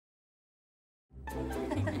Good morning,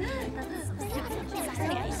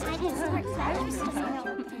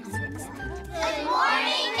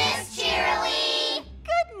 Miss Cheerilee!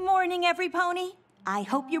 Good morning, every pony. I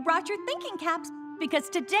hope you brought your thinking caps, because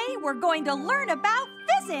today we're going to learn about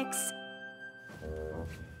physics.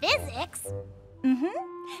 Physics?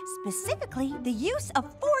 Specifically, the use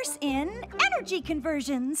of force in energy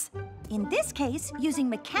conversions. In this case, using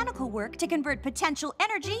mechanical work to convert potential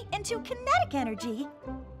energy into kinetic energy.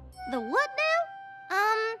 The what now?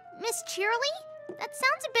 Miss Cheerilee? That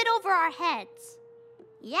sounds a bit over our heads.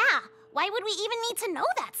 Yeah, why would we even need to know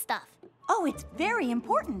that stuff? Oh, it's very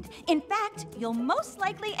important. In fact, you'll most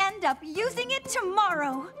likely end up using it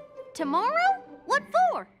tomorrow. Tomorrow? What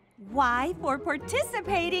for? Why, for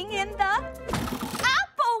participating in the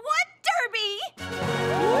Applewood Derby!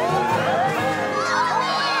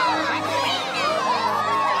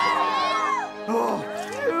 Oh,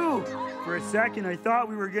 phew! For a second, I thought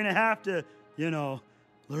we were gonna have to,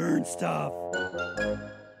 learn stuff.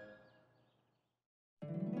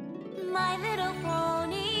 My little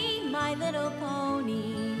pony, my little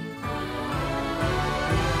pony.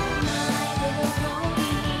 My little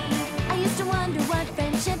pony. I used to wonder what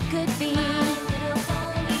friendship could be. My little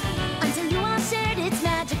pony. Until you all shared its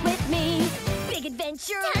magic with me. Big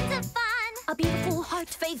adventure. Tons of fun. A beautiful heart,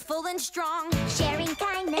 faithful and strong. Sharing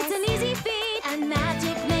kindness. It's an easy feat, and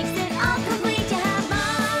magic makes it all complete. You have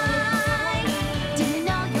mine. Do you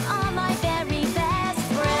know you're all my very best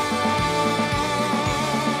friends?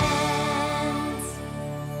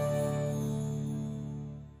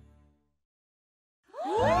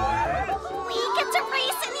 We get to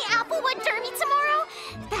race in the Applewood Derby tomorrow?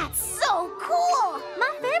 That's so cool!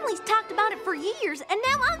 My family's talked about it for years, and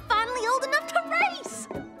now I'm finally old enough to race.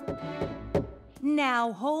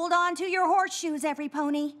 Now hold on to your horseshoes, every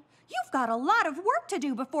pony. You've got a lot of work to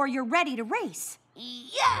do before you're ready to race.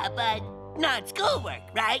 Yeah, but not schoolwork,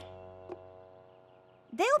 right?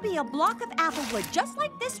 There'll be a block of applewood just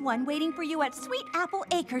like this one waiting for you at Sweet Apple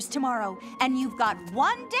Acres tomorrow, and you've got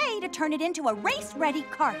one day to turn it into a race-ready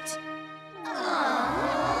cart.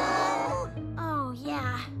 Oh,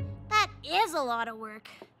 yeah. That is a lot of work.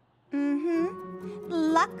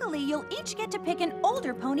 Luckily, you'll each get to pick an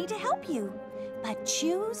older pony to help you. But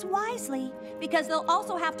choose wisely, because they'll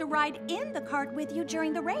also have to ride in the cart with you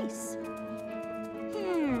during the race.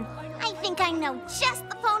 I think I know just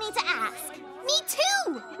the pony to ask. Me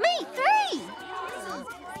too! Me, 3!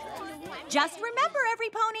 Just remember, every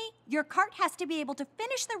pony, your cart has to be able to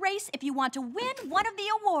finish the race if you want to win one of the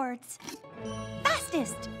awards.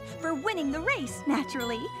 Fastest, for winning the race,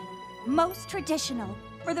 naturally. Most traditional,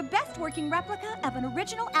 for the best working replica of an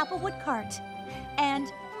original Applewood cart.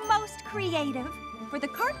 And most creative, for the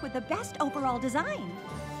cart with the best overall design.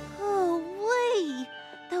 Oh-wee!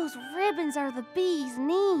 Those ribbons are the bee's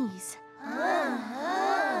knees. All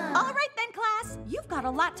right then, class. You've got a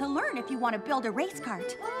lot to learn if you want to build a race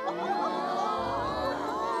cart.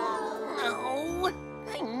 Oh,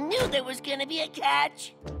 I knew there was gonna be a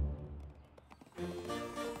catch.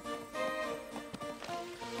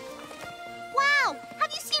 Wow!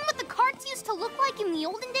 Have you seen what the carts used to look like in the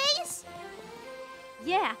olden days?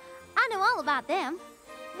 Yeah, I know all about them.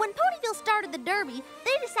 When Ponyville started the Derby,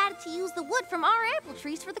 they decided to use the wood from our apple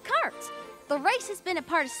trees for the carts. The race has been a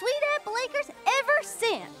part of Sweet Apple Acres ever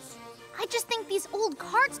since. I just think these old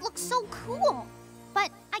carts look so cool. But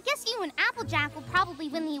I guess you and Applejack will probably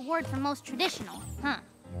win the award for most traditional, huh?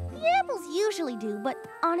 The apples usually do, but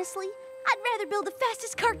honestly, I'd rather build the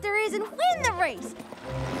fastest cart there is and win the race.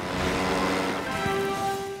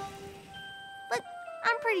 But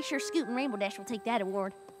I'm pretty sure Scoot and Rainbow Dash will take that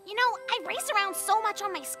award. You know, I race around so much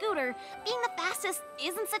on my scooter, being the fastest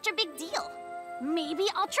isn't such a big deal. Maybe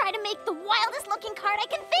I'll try to make the wildest looking cart I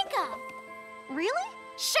can think of. Really?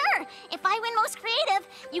 Sure, if I win most creative,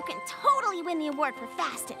 you can totally win the award for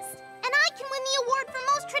fastest. And I can win the award for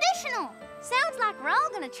most traditional. Sounds like we're all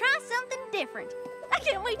gonna try something different. I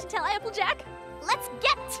can't wait to tell Applejack. Let's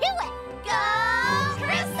get to it! Go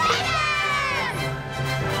Crusaders!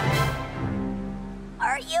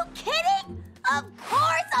 Are you kidding? Of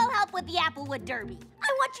course I'll help with the Applewood Derby.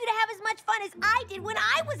 I want you to have as much fun as I did when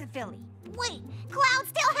I was a filly. Wait,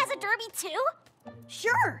 Cloudsdale has a derby too?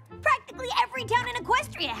 Sure, practically every town in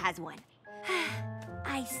Equestria has one.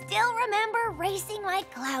 I still remember racing my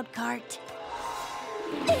cloud cart.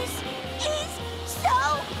 This is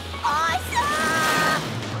so awesome!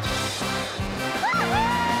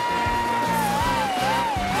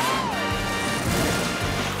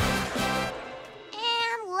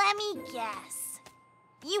 And let me guess.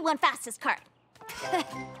 You won fastest cart.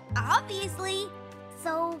 Obviously.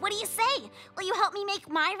 So what do you say? Will you help me make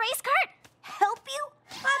my race cart? Help you?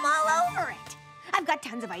 I'm all over it. got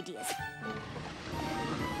tons of ideas.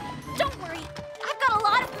 Don't worry, I've got a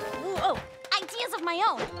lot of ideas of my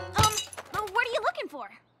own. What are you looking for?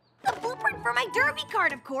 The blueprint for my derby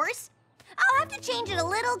cart, of course. I'll have to change it a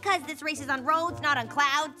little, because this race is on roads, not on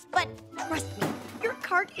clouds. But trust me, your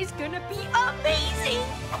cart is gonna be amazing.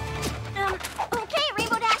 Okay,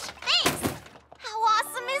 Rainbow Dash, thanks. How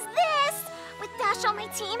awesome is this? With Dash on my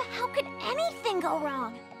team, how could anything go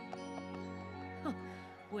wrong?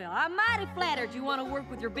 Well, I'm mighty flattered you want to work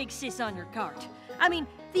with your big sis on your cart. I mean,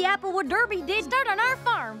 the Applewood Derby did start on our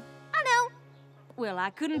farm. I know. Well,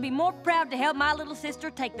 I couldn't be more proud to help my little sister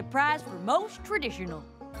take the prize for most traditional.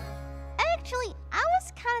 Actually, I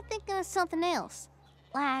was kind of thinking of something else.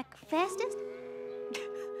 Like fastest?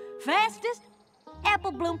 Fastest?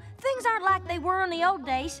 Apple Bloom, things aren't like they were in the old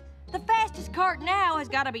days. The fastest cart now has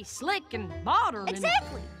got to be slick and modern.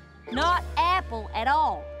 Exactly. Not Apple at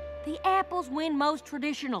all. The apples win most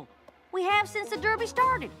traditional. We have since the Derby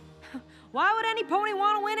started. Why would any pony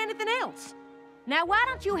want to win anything else? Now, why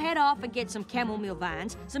don't you head off and get some chamomile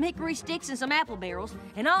vines, some hickory sticks, and some apple barrels,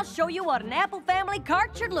 and I'll show you what an apple family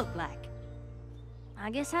cart should look like.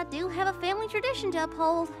 I guess I do have a family tradition to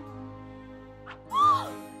uphold.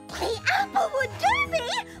 The Applewood Derby?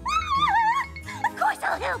 Of course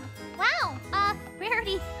I'll help. Wow,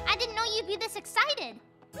 Rarity, I didn't know you'd be this excited.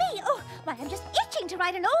 Me? Oh, why, I'm just itching to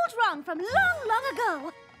right an old wrong from long, long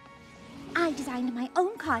ago. I designed my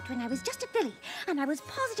own cart when I was just a filly, and I was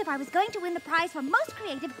positive I was going to win the prize for most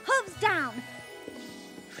creative hooves down.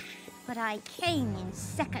 But I came in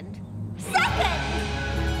second. Second!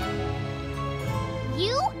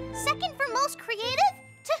 You? Second for most creative?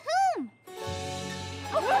 To whom?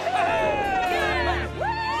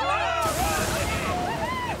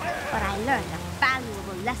 But I learned a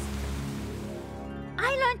valuable lesson.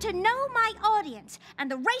 I learned to know my audience, and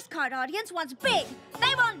the race cart audience wants big.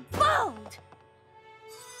 They want bold.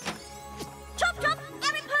 Chop, chop,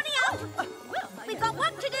 every pony out. We've got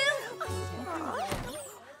work to do.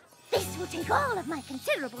 This will take all of my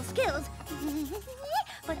considerable skills.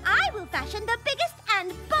 But I will fashion the biggest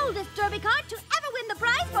and boldest derby cart to ever win the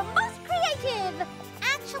prize for most creative.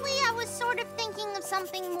 Actually, I was sort of thinking of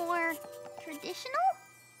something more traditional.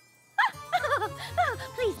 Oh,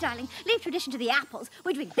 please, darling, leave tradition to the apples.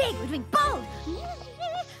 We're doing big, we're doing bold.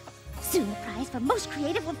 Soon the prize for most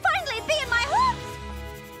creative will finally be in my hooves.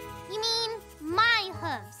 You mean my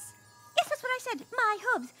hooves? Yes, that's what I said, my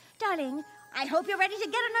hooves. Darling, I hope you're ready to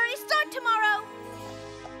get an early start tomorrow.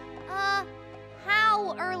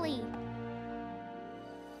 How early?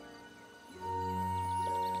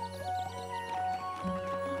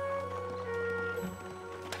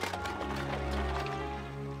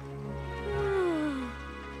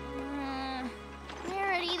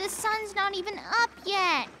 Rarity, the sun's not even up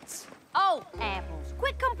yet. Oh, apples,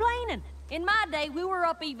 quit complaining. In my day, we were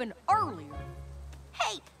up even earlier.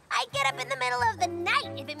 Hey, I get up in the middle of the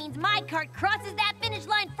night if it means my cart crosses that finish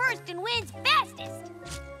line first and wins fastest.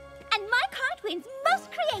 And my cart wins most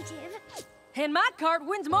creative. And my cart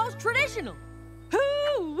wins most traditional.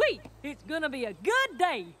 Hoo-wee! It's gonna be a good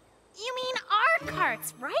day. You mean our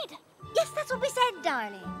carts, right? Yes, that's what we said,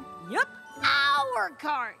 darling. Yup. Our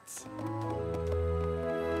carts.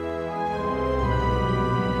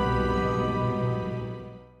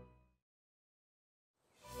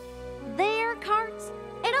 Their carts?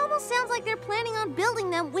 It almost sounds like they're planning on building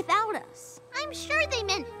them without us. I'm sure they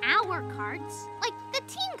meant our carts, like the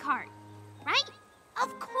teen cart, right?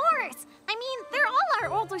 Of course. I mean, they're all our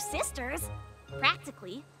older sisters,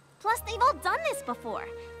 practically. Plus, they've all done this before.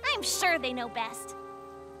 I'm sure they know best.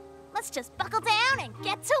 Let's just buckle down and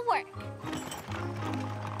get to work.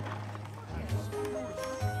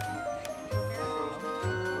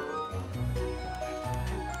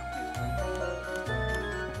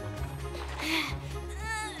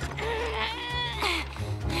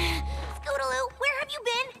 Scootaloo, where have you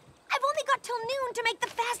been? I've only got till noon to make the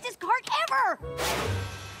fastest cart ever.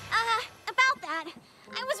 About that,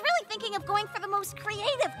 I was really thinking of going for the most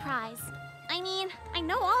creative prize. I mean, I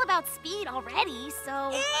know all about speed already,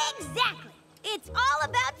 so... Exactly. It's all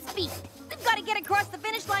about speed. We've got to get across the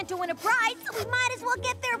finish line to win a prize, so we might as well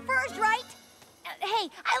get there first, right? Hey,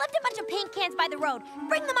 I left a bunch of paint cans by the road.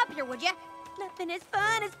 Bring them up here, would you? Nothing as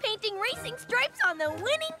fun as painting racing stripes on the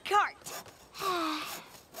winning cart.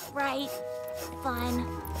 Right.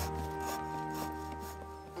 Fun.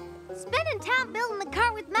 Spending time building the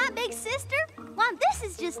cart with my big sister? Why, this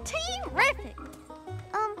is just terrific.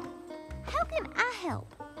 How can I help?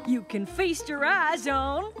 You can feast your eyes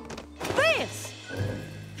on this.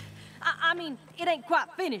 I mean, it ain't quite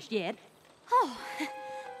finished yet. Oh,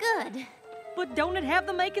 good. But don't it have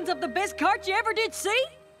the makings of the best cart you ever did see?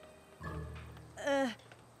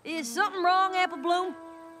 Is something wrong, Apple Bloom?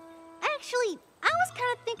 Actually, I was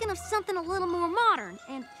kind of thinking of something a little more modern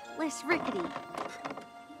and less rickety.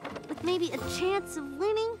 With maybe a chance of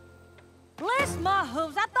winning. Bless my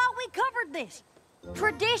hooves, I thought we covered this.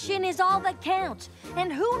 Tradition is all that counts.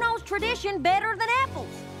 And who knows tradition better than apples?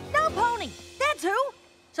 No, Pony, that's who.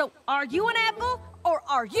 So, are you an apple or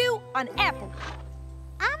are you an apple?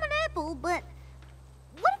 I'm an apple, but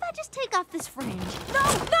what if I just take off this fringe? No,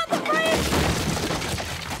 not the fringe!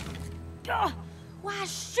 Why,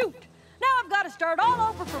 shoot. Now I've got to start all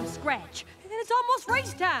over from scratch. And it's almost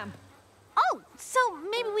race time. Oh, so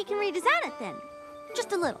maybe we can redesign it then.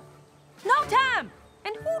 Just a little. No time!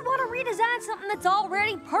 And who'd want to redesign something that's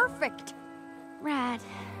already perfect? Right.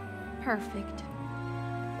 Perfect.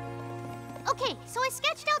 Okay, so I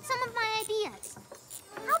sketched out some of my ideas.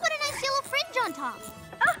 How about a nice yellow fringe on top?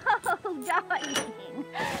 Oh, darling.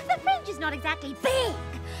 The fringe is not exactly big,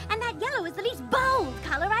 and that yellow is the least bold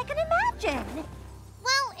color I can imagine.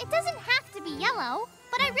 Well, it doesn't have to be yellow,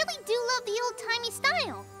 but I really do love the old-timey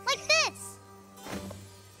style, like this.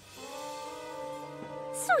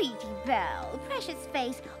 Sweetie Belle, precious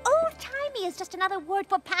face, old-timey is just another word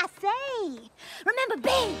for passé. Remember,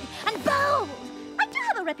 big and bold. I do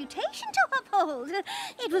have a reputation to uphold.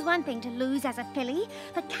 It was one thing to lose as a filly,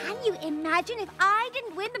 but can you imagine if I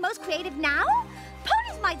didn't win the most creative now?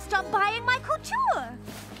 Ponies might stop buying my couture.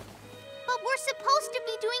 But we're supposed to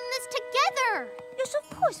be doing this together. Yes, of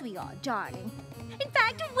course we are, darling. In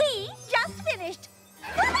fact, we just finished.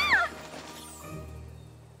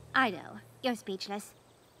 I know, you're speechless.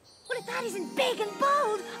 Well, if that isn't big and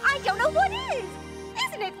bold, I don't know what is.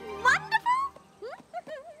 Isn't it wonderful?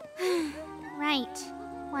 Right.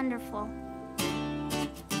 Wonderful.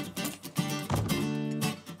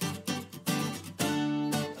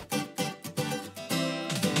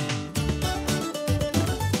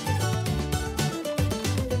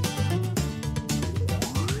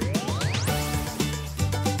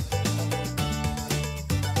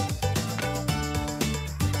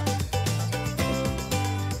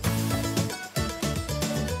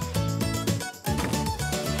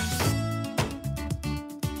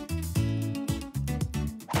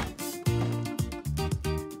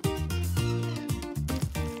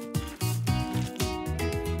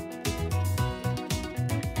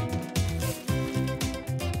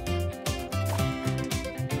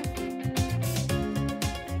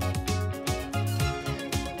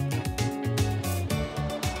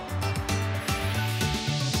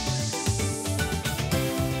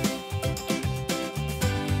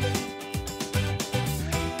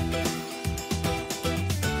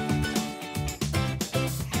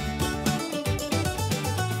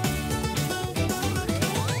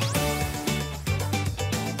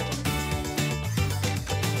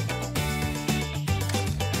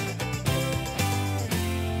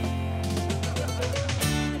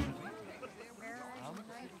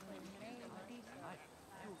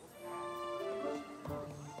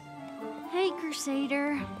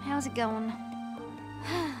 Crusader, how's it going?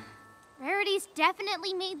 Rarity's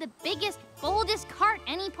definitely made the biggest, boldest cart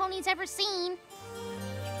any pony's ever seen.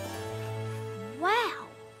 Wow.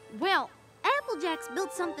 Well, Applejack's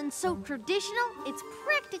built something so traditional, it's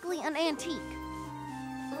practically an antique.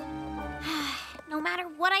 No matter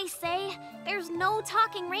what I say, there's no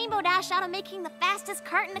talking Rainbow Dash out of making the fastest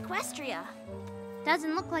cart in Equestria.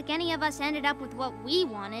 Doesn't look like any of us ended up with what we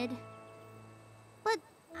wanted. But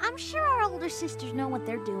I'm sure our older sisters know what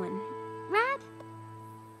they're doing, right?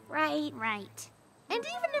 Right. And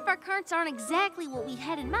even if our carts aren't exactly what we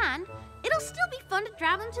had in mind, it'll still be fun to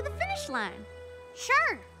drive them to the finish line.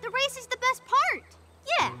 Sure, the race is the best part.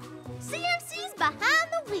 Yeah, CMC's behind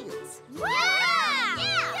the wheels.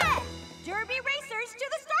 Yeah! Derby racers to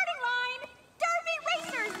the starting line! Derby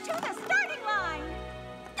racers to the starting line!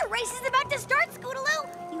 The race is about to start,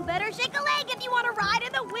 Scootaloo. You better shake a leg if you want to ride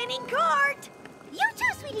in the winning cart. You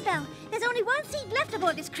too, Sweetie Belle. There's only one seat left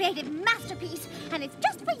aboard this creative masterpiece, and it's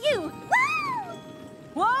just for you. Woo!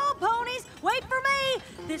 Whoa, ponies, wait for me!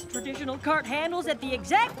 This traditional cart handles at the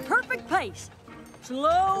exact perfect pace.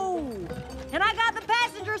 Slow. And I got the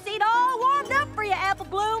passenger seat all warmed up for you, Apple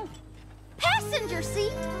Bloom. Passenger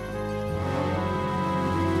seat?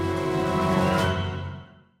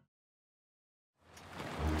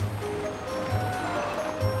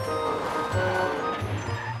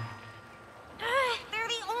 They're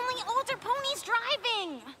the only older ponies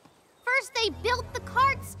driving. First they built the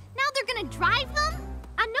carts, now they're gonna drive them?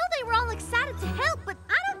 I know they were all excited to help, but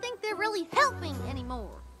I don't think they're really helping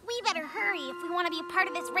anymore. We better hurry if we want to be a part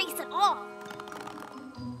of this race at all.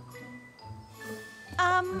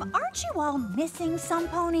 Aren't you all missing some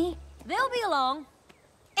pony? They'll be along.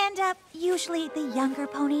 And usually the younger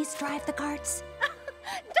ponies drive the carts.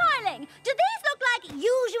 Darling, do these look like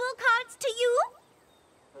usual carts to you?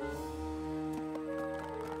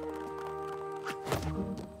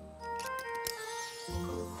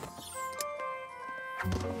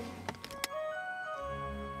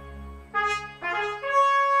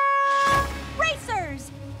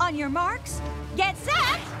 Racers! On your marks, get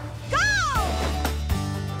set, go!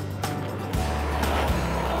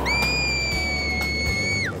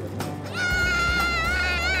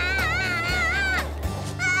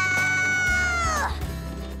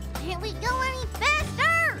 Can't we go any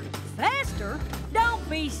faster? Faster? Don't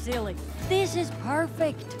be silly. This is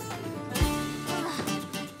perfect.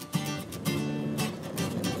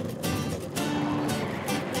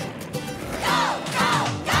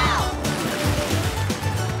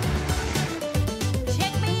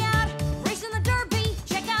 Check me out, racing the derby.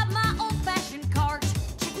 Check out my old-fashioned cart.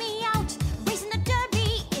 Check me out, racing the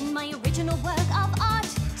derby in my original work of art.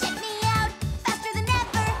 Check me out, faster than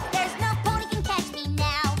ever. There's no pony can catch me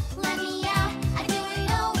now. Let me out, I'd do it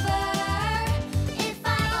over if I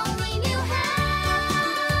only knew how.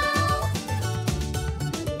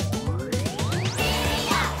 Giddy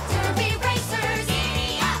up, derby racers.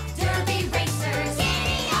 Giddy up, derby racers.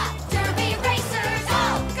 Giddy up, derby racers. Go,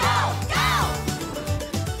 go, go!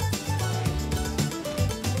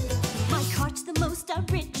 My cart's the most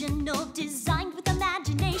original, designed with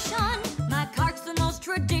imagination. My cart's the most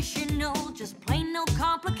traditional, just plain no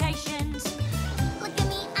complications. Look at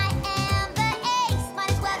me, I am the ace.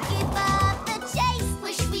 Might as well give up the chase.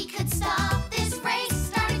 Wish we could stop this race.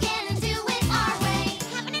 Start again and do it our way.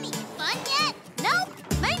 Having any fun yet? Nope.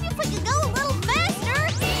 Maybe if we could go a little faster.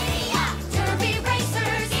 Giddy up, derby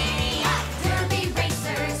racers. Giddy up, derby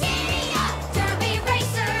racers. Giddy up, derby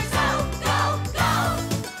racers. Go, go, go!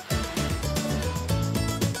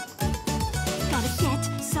 Gotta get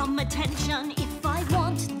some attention if I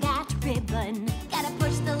want that ribbon. Gotta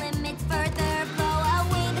push the limits further, blow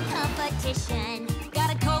away the competition.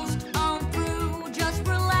 Gotta coast on through, just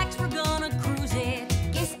relax, we're gonna cruise it.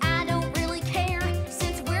 Guess I don't really care,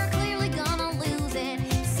 since we're clearly gonna lose it.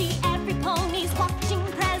 See every pony's watching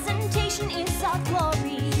presentation is our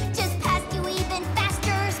glory. Just past you even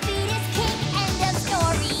faster, speed is king, end of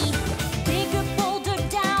story. Bigger, bolder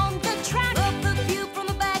down the track. Up the view from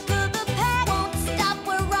the back of the pack. Won't stop,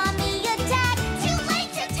 we're on the attack. Too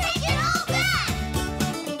late to take it all back.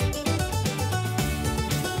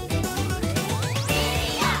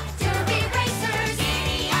 Giddy up, derby racers.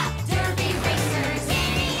 Giddy up, derby racers.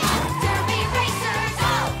 Giddy up, derby racers.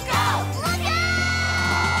 Go, go, look out!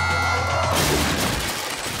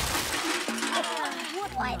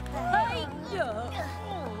 What the?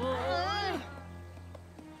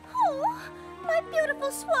 Oh, my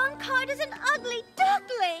beautiful swan cart is an ugly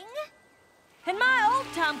duckling. And my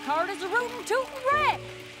old-time cart is a rootin' tootin' wreck.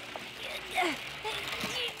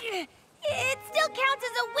 It still counts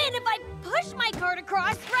as a win if I push my cart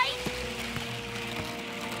across, right?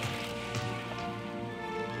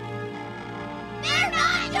 They're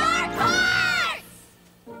not your carts!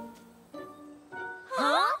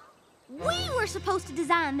 Huh? We were supposed to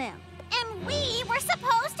design them. And we were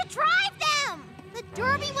supposed to drive them! The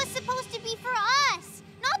derby was supposed to be for us,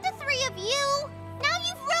 not the three of you! Now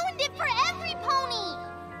you've ruined it for every pony!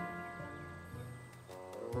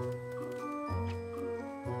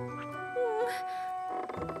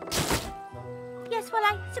 Yes, well,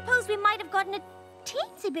 I suppose we might have gotten a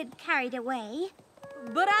teensy bit carried away.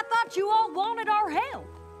 But I thought you all wanted our help.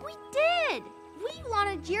 We did! We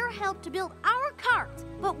wanted your help to build our carts,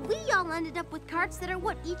 but we all ended up with carts that are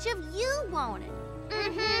what each of you wanted.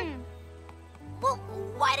 Mm-hmm. Well,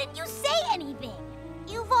 why didn't you say anything?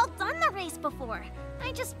 You've all done the race before.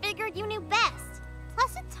 I just figured you knew best.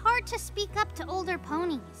 Plus, it's hard to speak up to older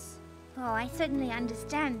ponies. Oh, I certainly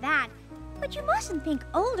understand that. But you mustn't think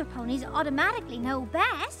older ponies automatically know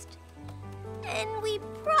best. And we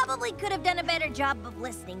probably could have done a better job of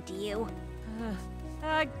listening to you.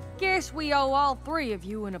 I guess we owe all three of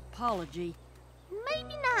you an apology.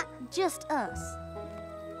 Maybe not just us.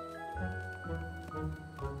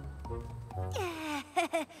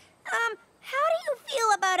 How do you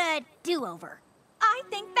feel about a do-over? I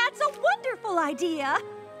think that's a wonderful idea.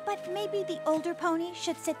 But maybe the older pony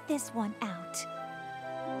should sit this one out.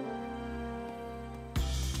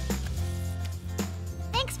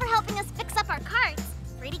 Thanks for helping us fix up our carts.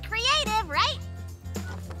 Pretty creative, right?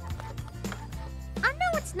 I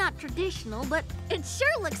know it's not traditional, but it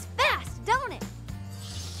sure looks fast, don't it?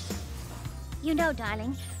 You know,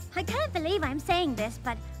 darling, I can't believe I'm saying this,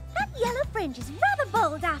 but that yellow fringe is rather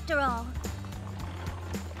bold after all.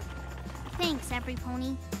 Thanks, every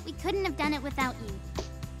pony. We couldn't have done it without you.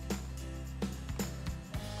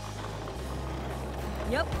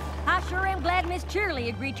 Yep, I sure am glad Miss Cheerily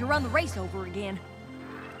agreed to run the race over again.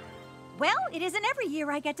 Well, it isn't every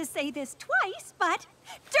year I get to say this twice, but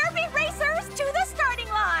Derby racers to the starting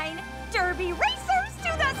line! Derby racers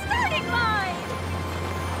to the starting line!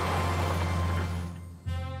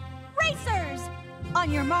 Racers,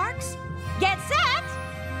 on your marks, get set,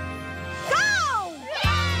 go!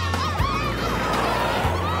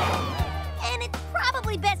 And it's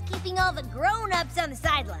probably best keeping all the grown-ups on the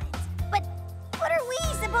sidelines. But what are we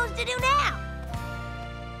supposed to do now?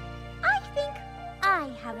 I think I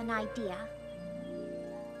have an idea.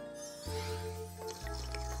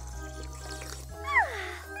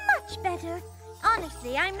 Much better.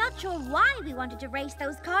 Honestly, I'm not sure why we wanted to race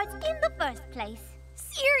those carts in the first place.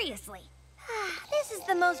 Seriously. This is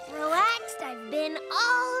the most relaxed I've been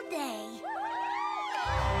all day.